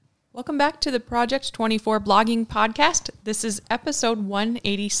Welcome back to the Project 24 blogging podcast. This is episode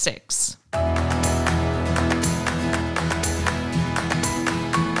 186.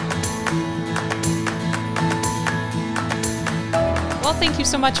 Well, thank you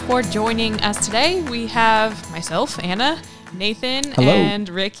so much for joining us today. We have myself, Anna, Nathan, Hello. and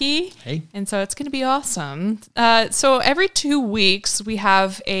Ricky. Hey. And so it's going to be awesome. So every 2 weeks, we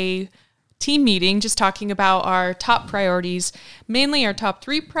have a team meeting just talking about our top priorities, mainly our top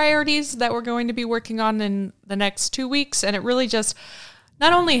 3 priorities that we're going to be working on in the next 2 weeks. And it really just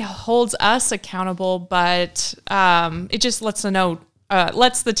not only holds us accountable, but it just lets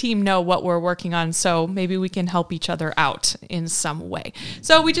the team know what we're working on. So maybe we can help each other out in some way.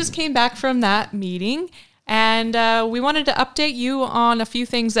 So we just came back from that meeting. And we wanted to update you on a few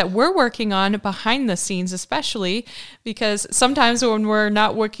things that we're working on behind the scenes, especially because sometimes when we're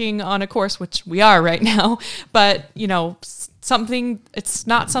not working on a course, which we are right now, but it's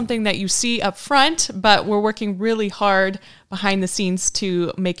not something that you see up front, but we're working really hard behind the scenes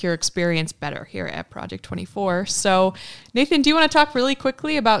to make your experience better here at Project 24. So Nathan, do you want to talk really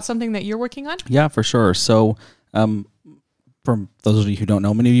quickly about something that you're working on? Yeah, for sure. So, for those of you who don't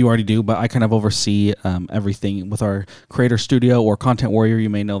know, many of you already do, but I kind of oversee everything with our Creator Studio or Content Warrior. You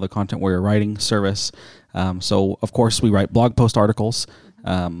may know the Content Warrior writing service. So, of course, we write blog post articles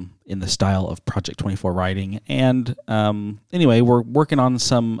in the style of Project 24 writing. And anyway, we're working on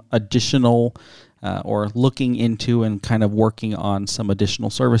some additional or looking into and kind of working on some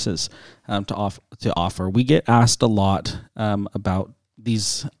additional services to offer. We get asked a lot about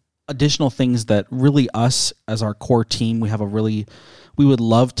these additional things that really us as our core team, we would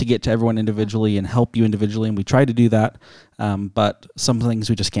love to get to everyone individually and help you individually, and we try to do that, but some things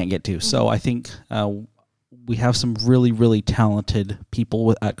we just can't get to. So I think we have some really, really talented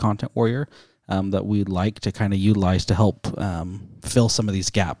people at Content Warrior that we'd like to kind of utilize to help fill some of these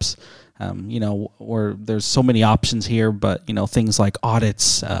gaps. Or there's so many options here, but things like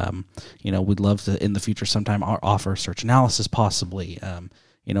audits, we'd love to in the future sometime offer search analysis possibly.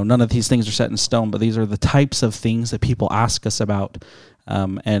 None of these things are set in stone, but these are the types of things that people ask us about.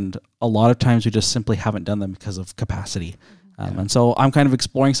 And a lot of times we just simply haven't done them because of capacity. And so I'm kind of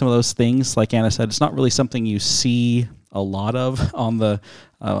exploring some of those things. Like Anna said, it's not really something you see a lot of on the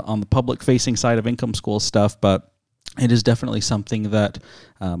public facing side of Income School stuff, but it is definitely something that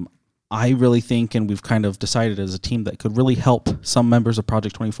I really think, and we've kind of decided as a team that could really help some members of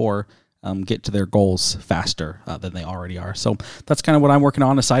Project 24 get to their goals faster than they already are. So that's kind of what I'm working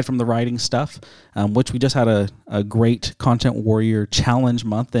on aside from the writing stuff, which we just had a great Content Warrior Challenge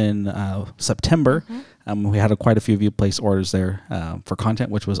month in September. We had quite a few of you place orders there for content,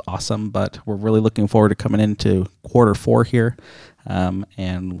 which was awesome, but we're really looking forward to coming into Q4 here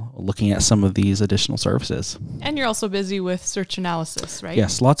and looking at some of these additional services. And you're also busy with search analysis, right?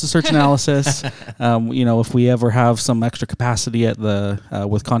 Yes, lots of search analysis. If we ever have some extra capacity at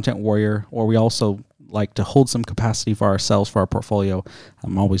with Content Warrior, or we also like to hold some capacity for ourselves, for our portfolio,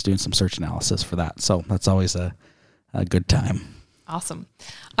 I'm always doing some search analysis for that. So that's always a good time. Awesome.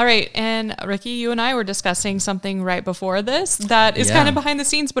 All right. And Ricky, you and I were discussing something right before this that is kind of behind the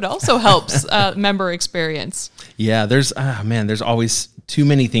scenes, but also helps member experience. Yeah, there's always too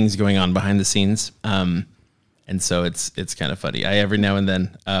many things going on behind the scenes. And so it's kind of funny. Every now and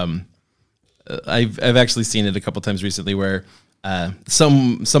then, I've actually seen it a couple times recently where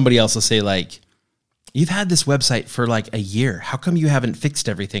somebody else will say like, "You've had this website for like a year. How come you haven't fixed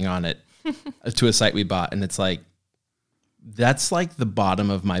everything on it?" to a site we bought. And it's like, that's like the bottom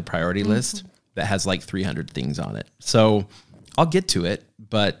of my priority list that has like 300 things on it. So I'll get to it,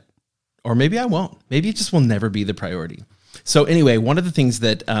 or maybe I won't. Maybe it just will never be the priority. So anyway, one of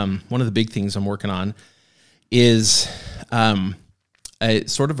the big things I'm working on is a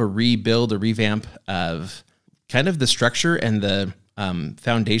sort of a revamp of kind of the structure and the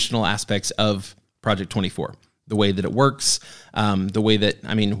foundational aspects of Project 24, the way that it works, the way that,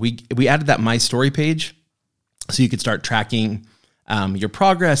 we added that My Story page so you could start tracking your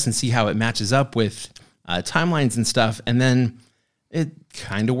progress and see how it matches up with timelines and stuff. And then it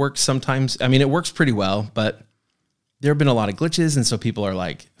kind of works sometimes. It works pretty well, but there have been a lot of glitches. And so people are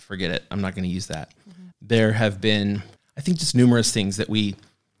like, forget it. I'm not going to use that. There have been, I think, just numerous things that we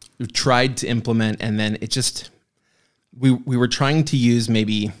tried to implement. And then it just, we were trying to use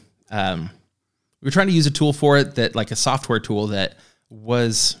we were trying to use a tool for it that like a software tool that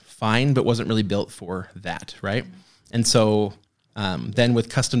was fine, but wasn't really built for that, right? And so then with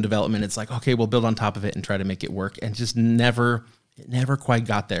custom development, it's like, okay, we'll build on top of it and try to make it work, and just never quite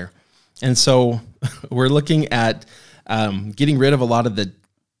got there. And so we're looking at getting rid of a lot of the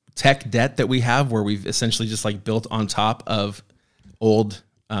tech debt that we have, where we've essentially just like built on top of old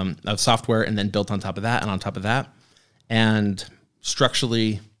of software and then built on top of that and on top of that, and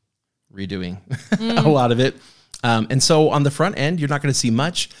structurally redoing a lot of it. And so on the front end, you're not going to see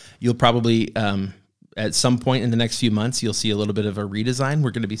much. You'll probably, at some point in the next few months, you'll see a little bit of a redesign.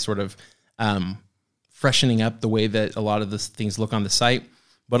 We're going to be sort of freshening up the way that a lot of the things look on the site,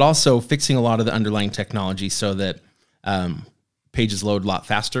 but also fixing a lot of the underlying technology so that pages load a lot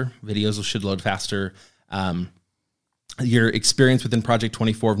faster. Videos should load faster. Your experience within Project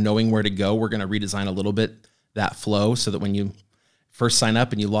 24 of knowing where to go, we're going to redesign a little bit that flow so that when you first sign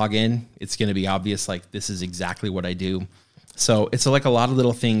up and you log in, it's going to be obvious, like, this is exactly what I do. So it's like a lot of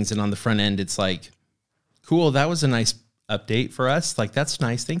little things. And on the front end, it's like, cool, that was a nice update for us. Like, that's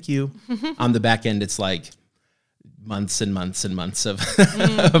nice. Thank you. On the back end, it's like months and months and months of,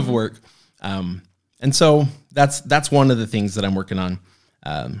 of work. And so that's one of the things that I'm working on.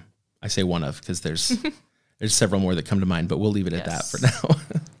 I say one of, because there's several more that come to mind, but we'll leave it at that for now.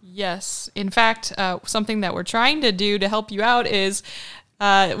 Yes. In fact, something that we're trying to do to help you out is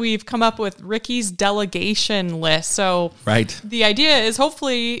we've come up with Ricky's delegation list. So the idea is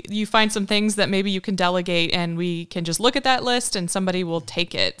hopefully you find some things that maybe you can delegate and we can just look at that list and somebody will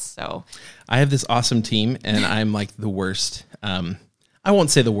take it. So I have this awesome team and I'm like the worst. I won't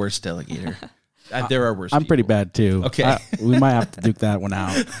say the worst delegator. There are worse. I'm pretty bad too. Okay. We might have to duke that one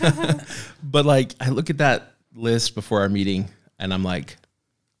out. But like, I look at that list before our meeting and I'm like,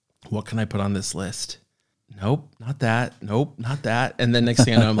 what can I put on this list? Nope, not that. Nope, not that. And then next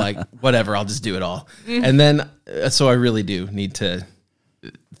thing I know, I'm like, whatever, I'll just do it all. And then, so I really do need to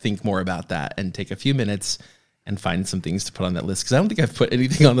think more about that and take a few minutes and find some things to put on that list. Because I don't think I've put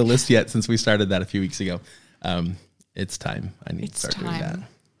anything on the list yet since we started that a few weeks ago. It's time. I need to start doing that.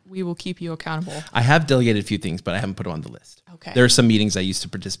 We will keep you accountable. I have delegated a few things, but I haven't put them on the list. Okay. There are some meetings I used to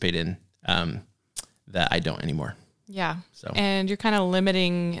participate in that I don't anymore. Yeah. So. And you're kind of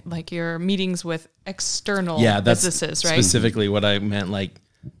limiting like your meetings with external businesses, right? Specifically what I meant. Like,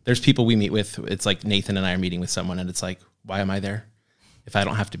 there's people we meet with. It's like Nathan and I are meeting with someone and it's like, why am I there? If I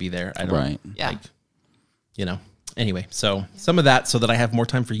don't have to be there, I don't. Right. Yeah. Like, anyway, so some of that so that I have more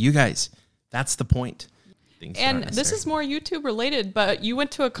time for you guys. That's the point. And this is more YouTube related, but you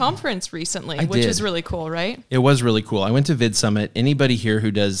went to a conference recently, I which did. is really cool, right? It was really cool. I went to Vid Summit. Anybody here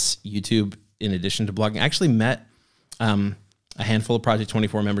who does YouTube in addition to blogging, I actually met a handful of Project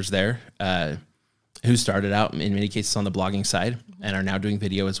 24 members there who started out in many cases on the blogging side and are now doing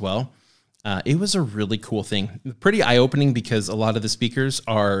video as well. It was a really cool thing. Pretty eye-opening because a lot of the speakers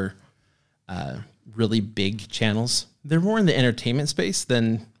are really big channels. They're more in the entertainment space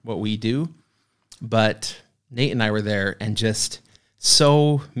than what we do. But Nate and I were there and just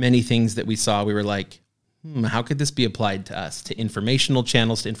so many things that we saw, we were like, how could this be applied to us, to informational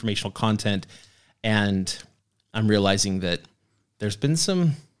channels, to informational content? And I'm realizing that there's been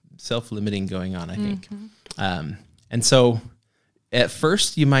some self-limiting going on, I think. And so at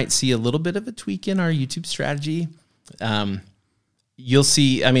first you might see a little bit of a tweak in our YouTube strategy. You'll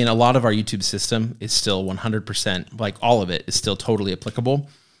see, I mean, a lot of our YouTube system is still 100%, like all of it is still totally applicable.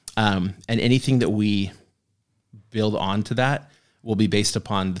 And anything that we build onto that will be based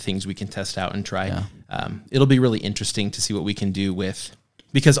upon the things we can test out and try. Yeah. It'll be really interesting to see what we can do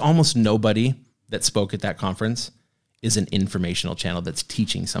because almost nobody that spoke at that conference is an informational channel that's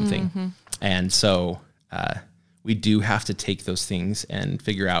teaching something. And so we do have to take those things and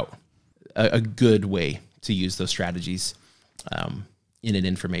figure out a good way to use those strategies on an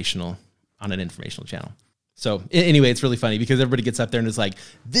informational channel. So anyway, it's really funny because everybody gets up there and is like,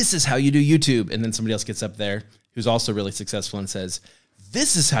 this is how you do YouTube. And then somebody else gets up there who's also really successful and says,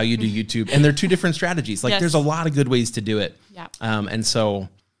 this is how you do YouTube. And they're two different strategies. Like there's a lot of good ways to do it. Yeah. And so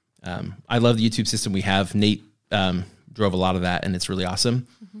I love the YouTube system we have. Nate drove a lot of that and it's really awesome.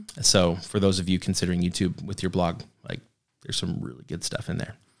 So for those of you considering YouTube with your blog, like there's some really good stuff in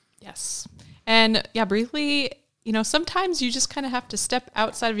there. Yes. And yeah, briefly, sometimes you just kind of have to step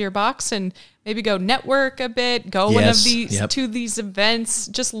outside of your box and maybe go network a bit, go one of these to these events,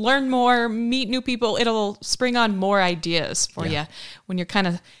 just learn more, meet new people. It'll spring on more ideas for you. When you're kind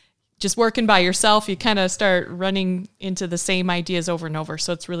of just working by yourself, you kind of start running into the same ideas over and over.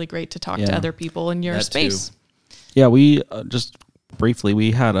 So it's really great to talk to other people in your space. Too. Yeah, we just briefly,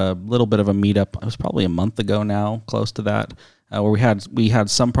 we had a little bit of a meetup. It was probably a month ago now, close to that, where we had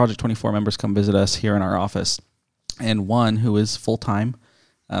some Project 24 members come visit us here in our office. And one who is full-time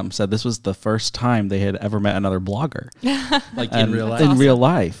said this was the first time they had ever met another blogger. Like in real life? In real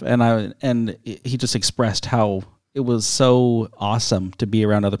life. And he just expressed how it was so awesome to be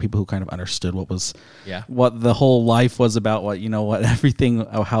around other people who kind of understood what the whole life was about, what everything,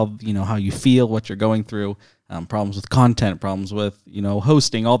 how you feel, what you're going through. problems with content, problems with,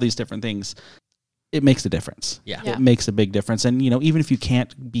 hosting, all these different things. It makes a difference. Yeah. Yeah. It makes a big difference. And, even if you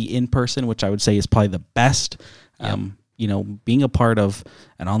can't be in person, which I would say is probably the best, being a part of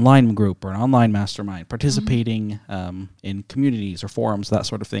an online group or an online mastermind, participating in communities or forums, that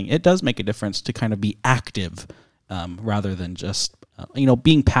sort of thing, it does make a difference to kind of be active rather than just,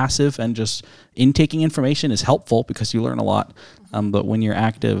 being passive and just intaking information is helpful because you learn a lot. But when you're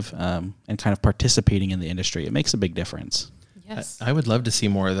active and kind of participating in the industry, it makes a big difference. Yes. I would love to see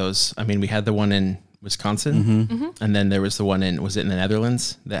more of those. I mean, we had the one in Wisconsin, and then there was the one was it in the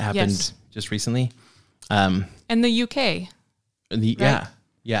Netherlands that happened just recently? And the UK. Yeah.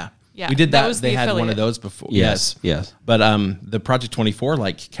 Yeah, We did that that. was They the had one affiliate. of those before. Yes. But the Project 24,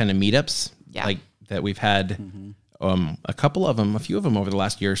 kind of meetups, Yeah. that we've had a few of them over the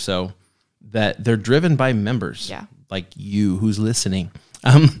last year or so, that they're driven by members. Yeah. Like you, who's listening.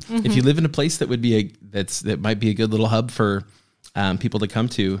 If you live in a place that would be that might be a good little hub for people to come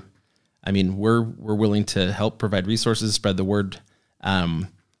to, I mean, we're willing to help provide resources, spread the word,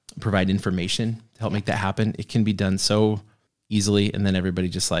 provide information to help make that happen. It can be done so easily, and then everybody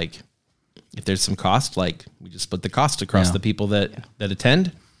just if there's some cost, we just split the cost across the people that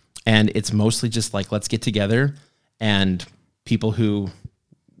attend, and it's mostly just let's get together, and people who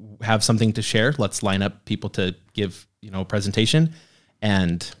have something to share, let's line up people to give a presentation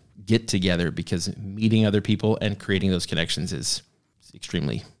and get together, because meeting other people and creating those connections is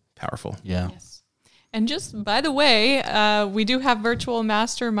extremely powerful. Yeah. Yes. And just by the way, we do have virtual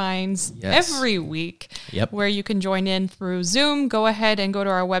masterminds every week where you can join in through Zoom. Go ahead and go to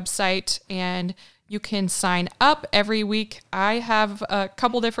our website and you can sign up every week. I have a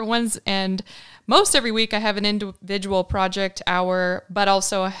couple different ones, and most every week I have an individual project hour, but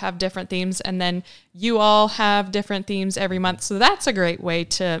also have different themes. And then you all have different themes every month. So that's a great way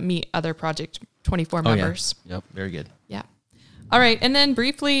to meet other Project 24 members. Yep. Very good. Yeah. All right. And then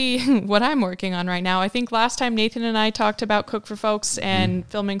briefly, what I'm working on right now, I think last time Nathan and I talked about Cook for Folks and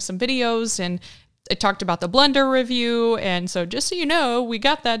filming some videos, and I talked about the blender review. And so just so you know, we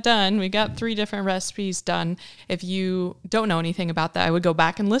got that done. We got 3 different recipes done. If you don't know anything about that, I would go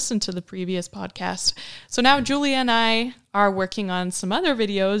back and listen to the previous podcast. So now Julia and I are working on some other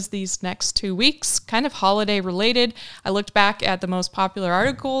videos these next 2 weeks, kind of holiday related. I looked back at the most popular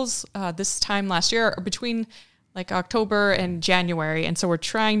articles this time last year, or between October and January. And so we're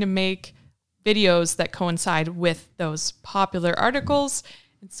trying to make videos that coincide with those popular articles.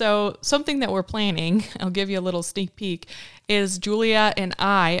 And so something that we're planning, I'll give you a little sneak peek, is Julia and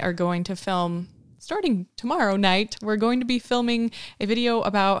I are going to film, starting tomorrow night, we're going to be filming a video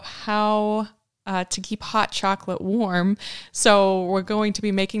about how to keep hot chocolate warm. So we're going to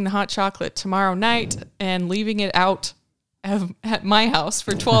be making the hot chocolate tomorrow night and leaving it out at my house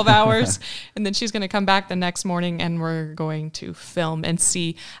for 12 hours. And then she's going to come back the next morning and we're going to film and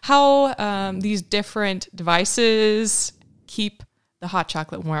see how these different devices keep the hot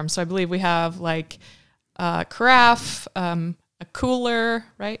chocolate warm. So I believe we have carafe, a cooler,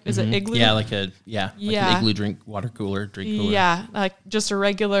 right? Is it igloo? Yeah, an igloo water cooler, drink cooler. Yeah, just a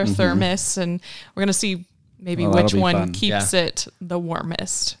regular thermos. And we're going to see maybe that'll which be one fun. keeps it the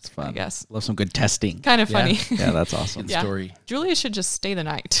warmest, It's fun. I guess. Love some good testing. Kind of funny. Yeah, that's awesome. Yeah. Story. Julia should just stay the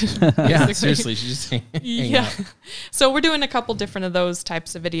night. Yeah, basically. seriously, she just hang Yeah. out. So we're doing a couple different of those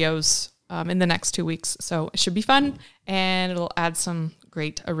types of videos in the next 2 weeks. So it should be fun, and it'll add some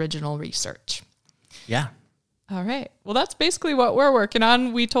great original research. Yeah. All right. Well, that's basically what we're working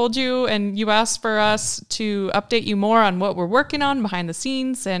on. We told you, and you asked for us to update you more on what we're working on behind the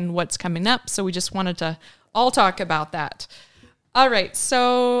scenes and what's coming up. So we just wanted to all talk about that. All right.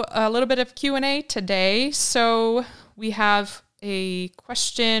 So a little bit of Q&A today. So we have a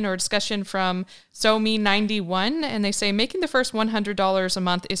question or discussion from SoMe91, and they say, making the first $100 a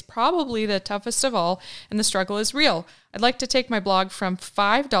month is probably the toughest of all, and the struggle is real. I'd like to take my blog from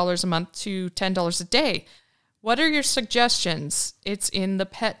 $5 a month to $10 a day. What are your suggestions? It's in the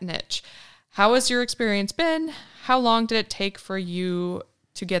pet niche. How has your experience been? How long did it take for you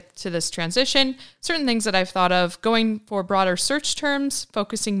to get to this transition? Certain things that I've thought of: going for broader search terms,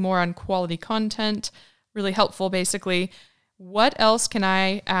 focusing more on quality content, really helpful basically. What else can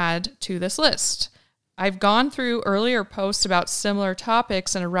I add to this list? I've gone through earlier posts about similar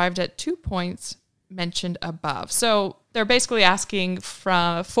topics and arrived at 2 points mentioned above. So they're basically asking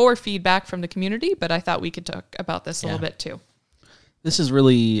for feedback from the community, but I thought we could talk about this a little bit too. This is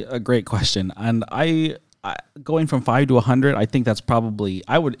really a great question. And I going from 5 to 100, I think that's probably,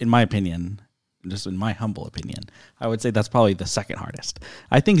 in my opinion, just in my humble opinion, I would say that's probably the second hardest.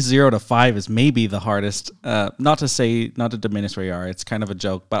 I think 0 to 5 is maybe the hardest. Not to diminish where you are. It's kind of a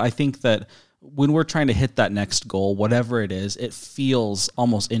joke, but I think that when we're trying to hit that next goal, whatever it is, it feels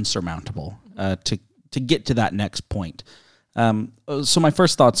almost insurmountable to get to that next point. So my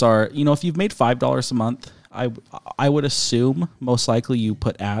first thoughts are, if you've made $5 a month, I would assume most likely you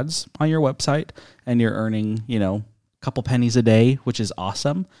put ads on your website and you're earning, a couple pennies a day, which is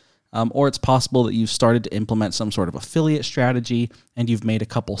awesome. Or it's possible that you've started to implement some sort of affiliate strategy and you've made a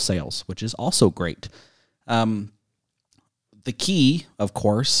couple sales, which is also great. The key, of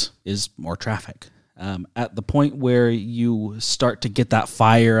course, is more traffic. At the point where you start to get that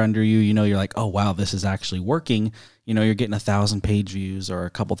fire under you, you're like, oh, wow, this is actually working. You're getting 1,000 page views or a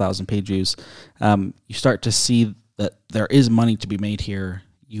couple thousand page views. You start to see that there is money to be made here.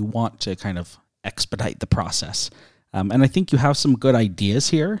 You want to kind of expedite the process. And I think you have some good ideas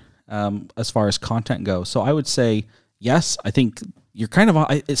here as far as content goes. So I would say, yes, I think you're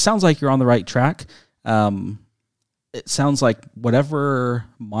it sounds like you're on the right track. It sounds like whatever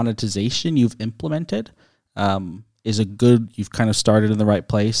monetization you've implemented is you've kind of started in the right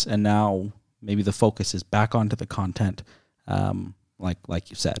place. And now maybe the focus is back onto the content, like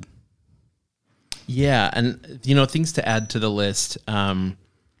you said. Yeah. And, things to add to the list.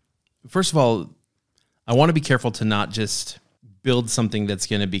 First of all, I want to be careful to not just build something that's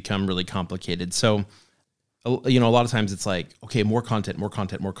going to become really complicated. So, a lot of times it's like, okay, more content.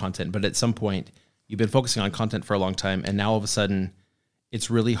 But at some point, you've been focusing on content for a long time, and now all of a sudden, it's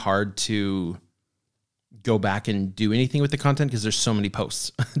really hard to go back and do anything with the content because there's so many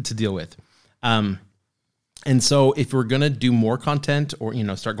posts to deal with. And so if we're going to do more content or,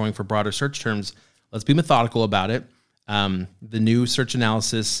 start going for broader search terms, let's be methodical about it. The new search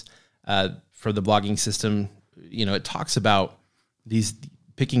analysis for the blogging system, it talks about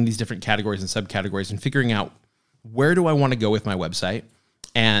picking these different categories and subcategories and figuring out where do I want to go with my website,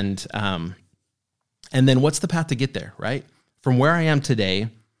 and then what's the path to get there, right? From where I am today,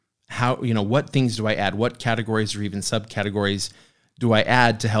 what things do I add? What categories or even subcategories do I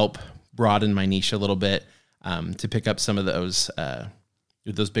add to help broaden my niche a little bit, to pick up some of those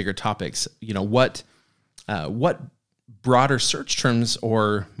bigger topics? What broader search terms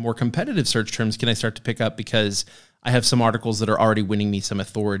or more competitive search terms can I start to pick up because I have some articles that are already winning me some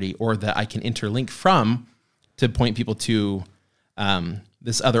authority, or that I can interlink from to point people to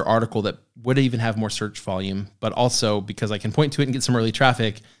this other article that would even have more search volume, but also because I can point to it and get some early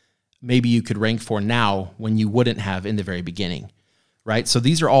traffic, maybe you could rank for now when you wouldn't have in the very beginning, right? So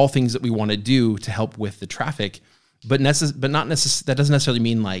these are all things that we want to do to help with the traffic, but not that doesn't necessarily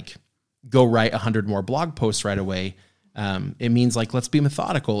mean like go write 100 more blog posts right away. It means like, let's be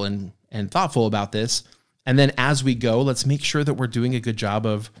methodical and thoughtful about this. And then as we go, let's make sure that we're doing a good job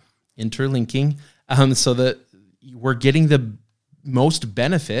of interlinking, so that we're getting the most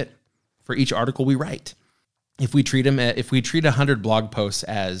benefit for each article we write. If we treat 100 blog posts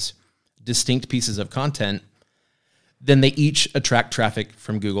as distinct pieces of content, then they each attract traffic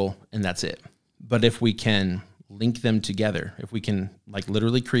from Google, and that's it. But if we can link them together, if we can like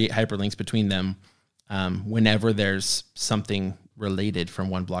literally create hyperlinks between them, whenever there's something related from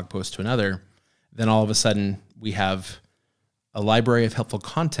one blog post to another, then all of a sudden we have a library of helpful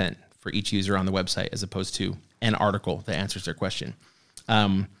content for each user on the website, as opposed to an article that answers their question.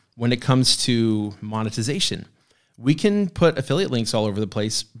 When it comes to monetization, we can put affiliate links all over the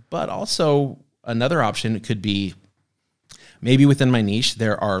place, but also another option could be maybe within my niche,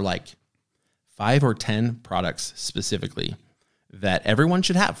 there are like 5 or 10 products specifically that everyone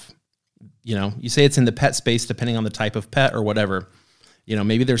should have. You say it's in the pet space, depending on the type of pet or whatever,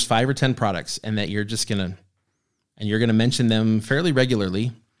 maybe there's 5 or 10 products, and that you're going to mention them fairly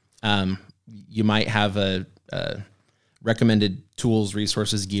regularly. You might have a recommended tools,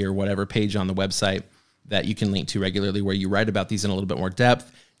 resources, gear, whatever page on the website that you can link to regularly, where you write about these in a little bit more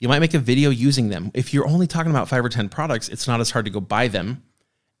depth. You might make a video using them. If you're only talking about 5 or 10 products, it's not as hard to go buy them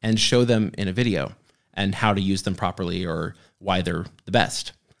and show them in a video and how to use them properly or why they're the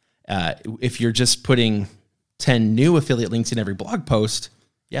best. If you're just putting 10 new affiliate links in every blog post,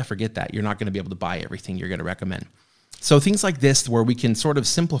 forget that. You're not going to be able to buy everything you're going to recommend. So things like this, where we can sort of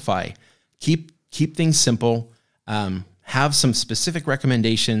simplify, keep things simple, have some specific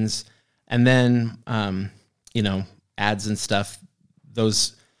recommendations, and then, ads and stuff,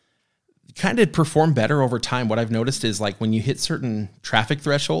 those kind of perform better over time. What I've noticed is like when you hit certain traffic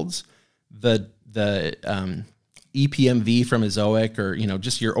thresholds, the EPMV from Ezoic, or,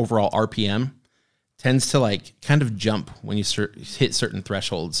 just your overall RPM tends to like kind of jump when you hit certain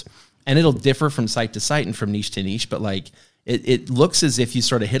thresholds. And it'll differ from site to site and from niche to niche, but like it looks as if you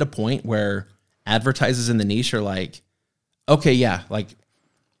sort of hit a point where advertisers in the niche are like, okay, yeah, like,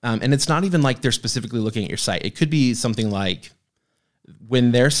 and it's not even like they're specifically looking at your site. It could be something like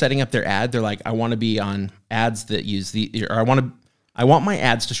when they're setting up their ad, they're like, I want to be on ads that use or I want my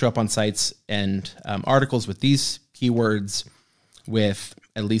ads to show up on sites and articles with these keywords with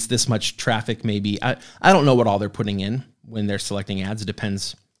at least this much traffic. Maybe I don't know what all they're putting in when they're selecting ads. It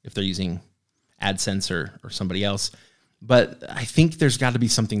depends if they're using AdSense or somebody else. But I think there's got to be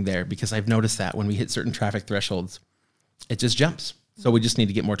something there, because I've noticed that when we hit certain traffic thresholds, it just jumps. So we just need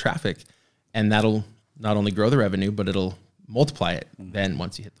to get more traffic, and that'll not only grow the revenue, but it'll multiply it then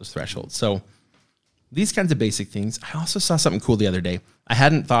once you hit those thresholds. So these kinds of basic things. I also saw something cool the other day. I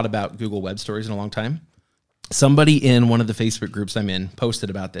hadn't thought about Google Web Stories in a long time. Somebody in one of the Facebook groups I'm in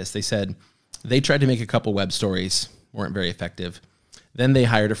posted about this. They said they tried to make a couple web stories, weren't very effective. Then they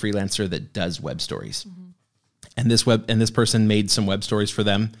hired a freelancer that does web stories. Mm-hmm. And this person made some web stories for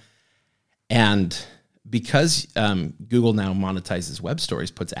them. And because Google now monetizes web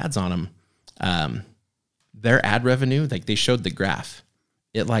stories, puts ads on them, their ad revenue, like they showed the graph,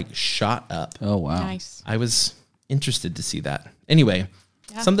 it like shot up. Oh, wow. Nice. I was interested to see that. Anyway,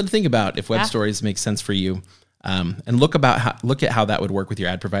 something to think about if web stories make sense for you. And look at how that would work with your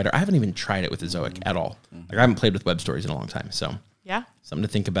ad provider. I haven't even tried it with Ezoic at all. Like, I haven't played with web stories in a long time. So something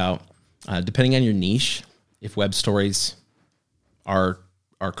to think about. Depending on your niche, if web stories are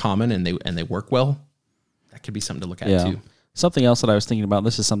common and they work well, that could be something to look at too. Something else that I was thinking about,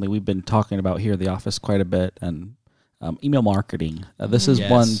 this is something we've been talking about here at the office quite a bit, and email marketing. This is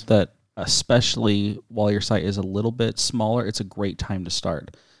one that, especially while your site is a little bit smaller, it's a great time to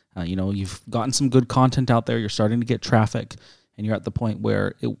start. You've gotten some good content out there, you're starting to get traffic, and you're at the point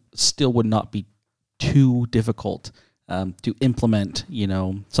where it still would not be too difficult to implement,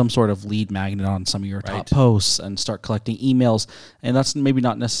 some sort of lead magnet on some of your top posts and start collecting emails. And that's maybe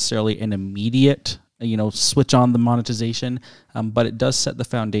not necessarily an immediate, switch on the monetization, but it does set the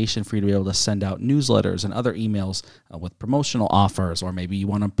foundation for you to be able to send out newsletters and other emails with promotional offers, or maybe you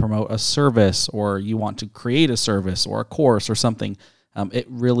want to promote a service, or you want to create a service or a course or something. It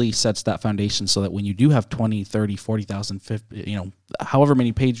really sets that foundation so that when you do have 20, 30, 40,000, 50, however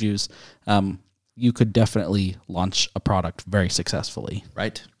many page views, you could definitely launch a product very successfully.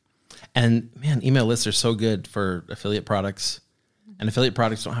 Right. And man, email lists are so good for affiliate products. And affiliate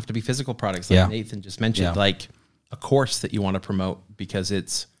products don't have to be physical products, like Nathan just mentioned, like a course that you want to promote, because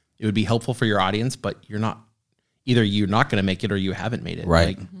it would be helpful for your audience, but you're not going to make it or you haven't made it.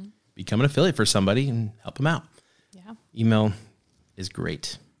 Right. Like, become an affiliate for somebody and help them out. Yeah. Email is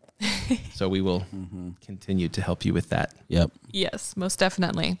great. So we will continue to help you with that. Yep. Yes, most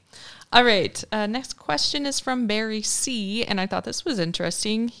definitely. All right. Next question is from Barry C. And I thought this was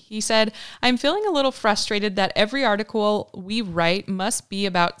interesting. He said, I'm feeling a little frustrated that every article we write must be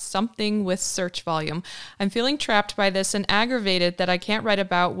about something with search volume. I'm feeling trapped by this and aggravated that I can't write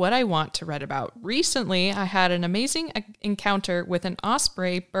about what I want to write about. Recently, I had an amazing encounter with an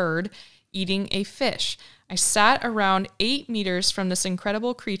osprey bird eating a fish. I sat around 8 meters from this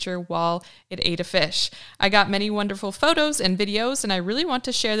incredible creature while it ate a fish. I got many wonderful photos and videos, and I really want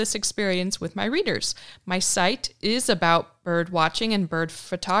to share this experience with my readers. My site is about bird watching and bird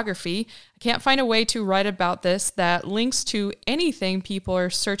photography. I can't find a way to write about this that links to anything people are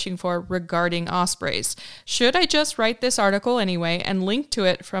searching for regarding ospreys. Should I just write this article anyway and link to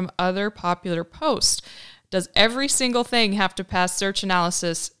it from other popular posts? Does every single thing have to pass search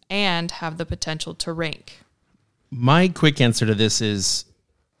analysis and have the potential to rank? My quick answer to this is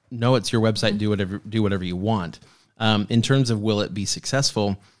no. It's your website. Do whatever you want. In terms of will it be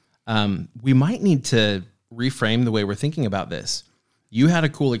successful, we might need to reframe the way we're thinking about this. You had a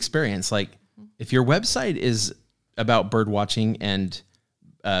cool experience. Like, if your website is about bird watching and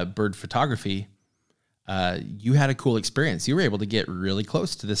bird photography, you had a cool experience. You were able to get really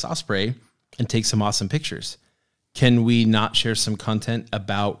close to this osprey and take some awesome pictures. Can we not share some content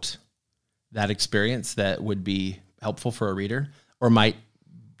about that experience that would be helpful for a reader, or might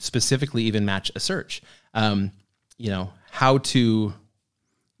specifically even match a search? How to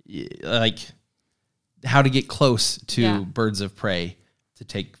get close to birds of prey to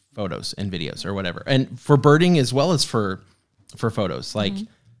take photos and videos or whatever. And for birding as well as for photos,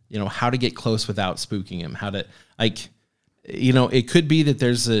 how to get close without spooking them, how to it could be that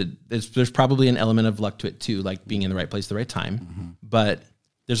there's probably an element of luck to it too, like being in the right place at the right time. But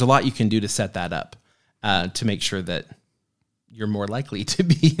there's a lot you can do to set that up to make sure that you're more likely to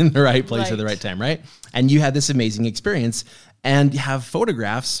be in the right place at the right time, right? And you had this amazing experience and have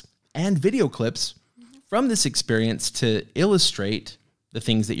photographs and video clips from this experience to illustrate the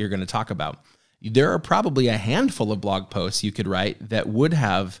things that you're going to talk about. There are probably a handful of blog posts you could write that would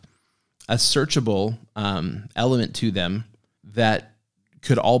have a searchable element to them that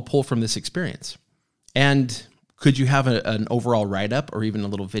could all pull from this experience. And could you have an overall write-up or even a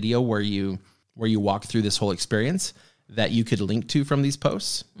little video where you walk through this whole experience that you could link to from these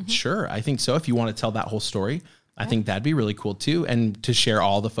posts? Sure, I think so. If you want to tell that whole story, I think that'd be really cool too. And to share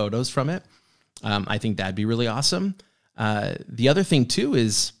all the photos from it, I think that'd be really awesome. The other thing too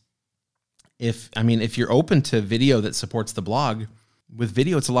is if you're open to video that supports the blog, with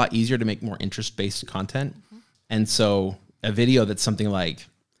video, it's a lot easier to make more interest-based content. And so a video that's something like,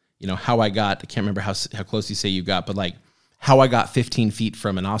 how I can't remember how close you say you got, but like how I got 15 feet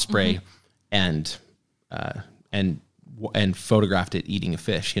from an osprey and photographed it eating a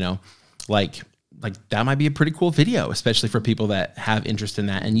fish, like that might be a pretty cool video, especially for people that have interest in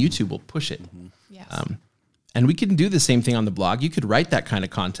that, and YouTube will push it. Yes. And we can do the same thing on the blog. You could write that kind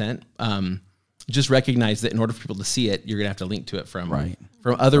of content. Just recognize that in order for people to see it, you're gonna have to link to it from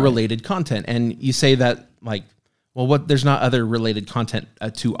other related content. And you say that like, well, there's not other related content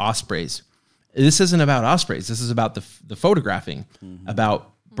to ospreys. This isn't about ospreys. This is about the photographing,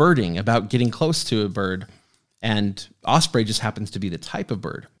 about birding, about getting close to a bird. And osprey just happens to be the type of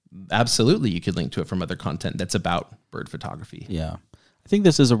bird. Absolutely, you could link to it from other content that's about bird photography. Yeah. I think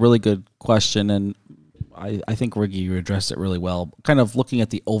this is a really good question, and I think, Riggy, you addressed it really well. Kind of looking at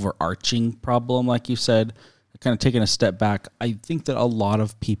the overarching problem, like you said, kind of taking a step back, I think that a lot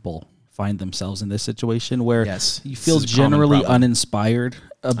of people find themselves in this situation where you feel generally uninspired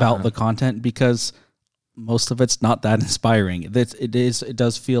about the content because most of it's not that inspiring. It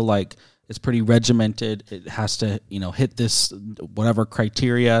does feel like it's pretty regimented. It has to, hit this whatever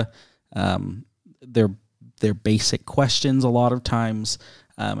criteria. They're basic questions a lot of times.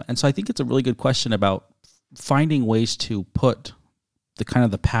 And so I think it's a really good question about finding ways to put the kind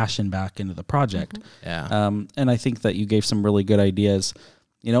of the passion back into the project. And I think that you gave some really good ideas,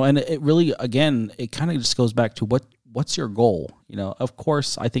 and it really, again, it kind of just goes back to what's your goal? Of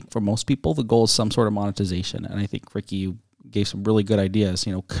course, I think for most people, the goal is some sort of monetization. And I think, Ricky, you gave some really good ideas,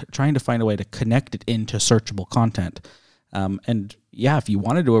 trying to find a way to connect it into searchable content. And yeah, if you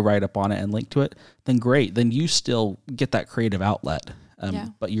want to do a write-up on it and link to it, then great. Then you still get that creative outlet,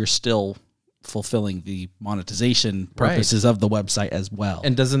 but you're still fulfilling the monetization purposes of the website as well.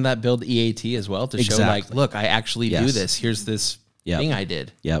 And doesn't that build EAT as well to show like, look, I actually do this. Here's this thing I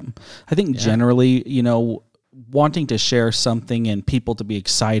did. Yep. I think generally, wanting to share something and people to be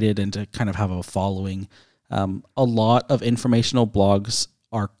excited and to kind of have a following, a lot of informational blogs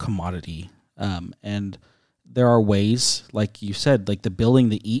are commodity. And there are ways, like you said, like the building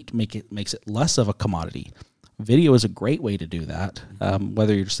the eat makes it less of a commodity. Video is a great way to do that,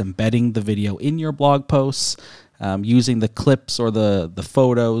 whether you're just embedding the video in your blog posts, using the clips or the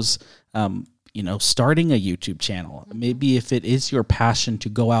photos, starting a YouTube channel. Maybe if it is your passion to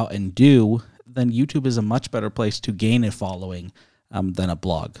go out and do, then YouTube is a much better place to gain a following than a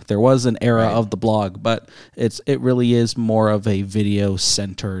blog. There was an era of the blog, but it really is more of a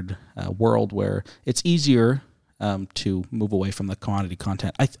video-centered world where it's easier to move away from the commodity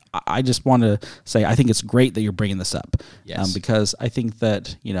content. I just want to say I think it's great that you're bringing this up, because I think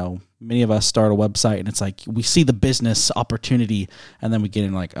that many of us start a website and it's like we see the business opportunity and then we get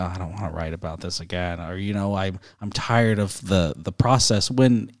in like, oh, I don't want to write about this again, or I'm tired of the process.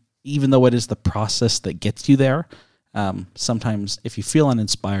 When even though it is the process that gets you there, sometimes if you feel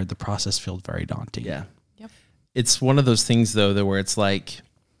uninspired, the process feels very daunting. Yeah, it's one of those things though where it's like,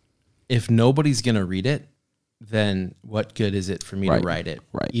 if nobody's gonna read it, then what good is it for me to write it,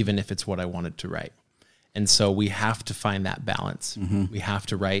 even if it's what I wanted to write? And so we have to find that balance. We have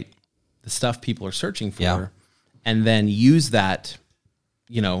to write the stuff people are searching for, and then use that,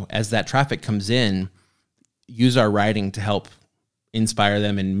 as that traffic comes in, use our writing to help inspire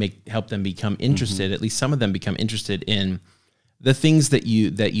them and help them become interested. At least some of them become interested in the things that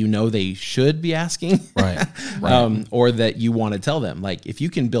they should be asking, or that you want to tell them. Like if you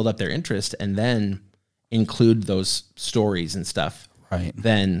can build up their interest and then include those stories and stuff,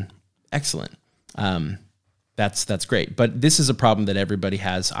 then excellent. That's great. But this is a problem that everybody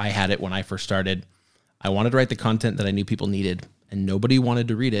has. I had it when I first started. I wanted to write the content that I knew people needed, and nobody wanted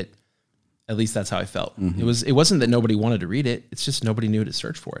to read it. At least that's how I felt. It wasn't that nobody wanted to read it. It's just nobody knew to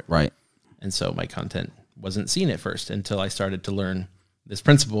search for it. And so my content wasn't seen at first until I started to learn this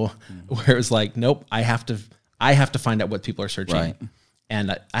principle where it was like, nope, I have to find out what people are searching.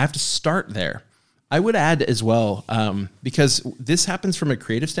 And I have to start there. I would add as well, because this happens from a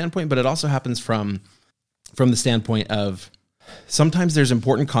creative standpoint, but it also happens from the standpoint of sometimes there's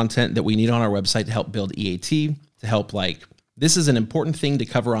important content that we need on our website to help build EAT, to help this is an important thing to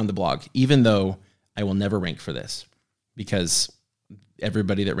cover on the blog, even though I will never rank for this because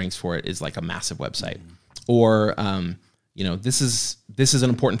everybody that ranks for it is like a massive website. Or this is an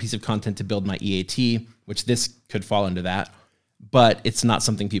important piece of content to build my EAT, which this could fall into that, but it's not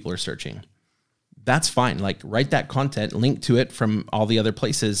something people are searching. That's fine. Like, write that content, link to it from all the other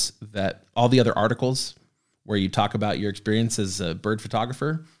places, that all the other articles where you talk about your experience as a bird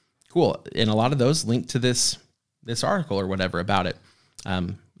photographer. Cool. And a lot of those link to this article or whatever about it.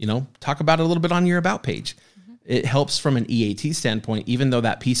 Talk about it a little bit on your about page. Mm-hmm. It helps from an EAT standpoint, even though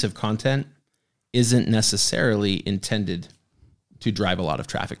that piece of content isn't necessarily intended to drive a lot of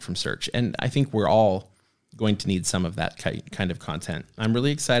traffic from search. And I think we're all going to need some of that kind of content. I'm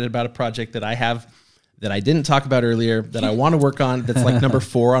really excited about a project that I have that I didn't talk about earlier that I want to work on. That's like number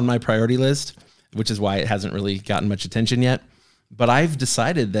 4 on my priority list, which is why it hasn't really gotten much attention yet. But I've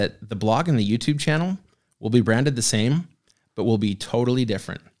decided that the blog and the YouTube channel will be branded the same, but will be totally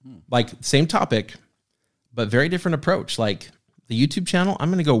different. Like, same topic, but very different approach. Like, the YouTube channel, I'm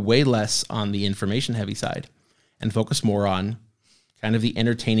going to go way less on the information heavy side and focus more on kind of the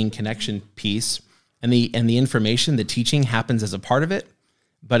entertaining connection piece. And the information, the teaching happens as a part of it,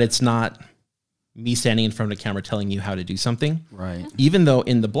 but it's not me standing in front of the camera telling you how to do something. Right. Even though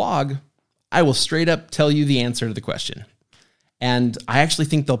in the blog, I will straight up tell you the answer to the question. And I actually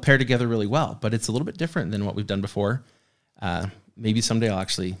think they'll pair together really well, but it's a little bit different than what we've done before. Maybe someday I'll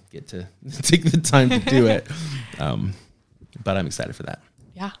actually get to take the time to do it. But I'm excited for that.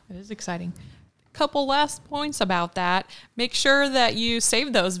 Yeah, it is exciting. Couple last points about that. Make sure that you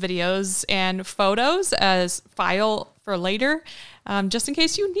save those videos and photos as file for later, just in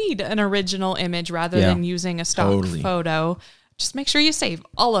case you need an original image rather than using a stock photo. Just make sure you save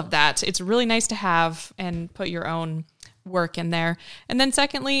all of that. It's really nice to have and put your own work in there. And then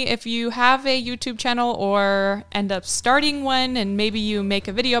secondly, if you have a YouTube channel or end up starting one and maybe you make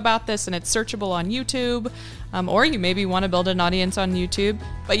a video about this and it's searchable on YouTube, or you maybe want to build an audience on YouTube,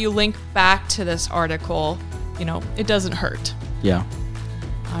 but you link back to this article, it doesn't hurt. Yeah.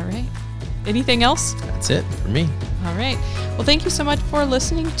 All right. Anything else? That's it for me. All right. Well, thank you so much for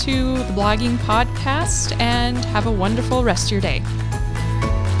listening to the Blogging Podcast, and have a wonderful rest of your day.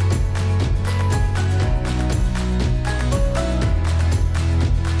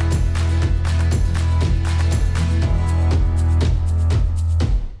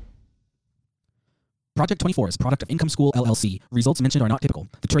 Project 24 is a product of Income School, LLC. Results mentioned are not typical.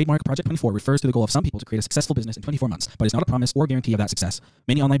 The trademark Project 24 refers to the goal of some people to create a successful business in 24 months, but is not a promise or guarantee of that success.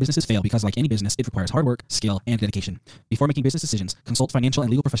 Many online businesses fail because, like any business, it requires hard work, skill, and dedication. Before making business decisions, consult financial and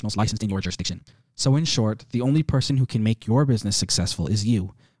legal professionals licensed in your jurisdiction. So in short, the only person who can make your business successful is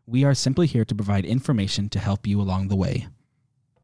you. We are simply here to provide information to help you along the way.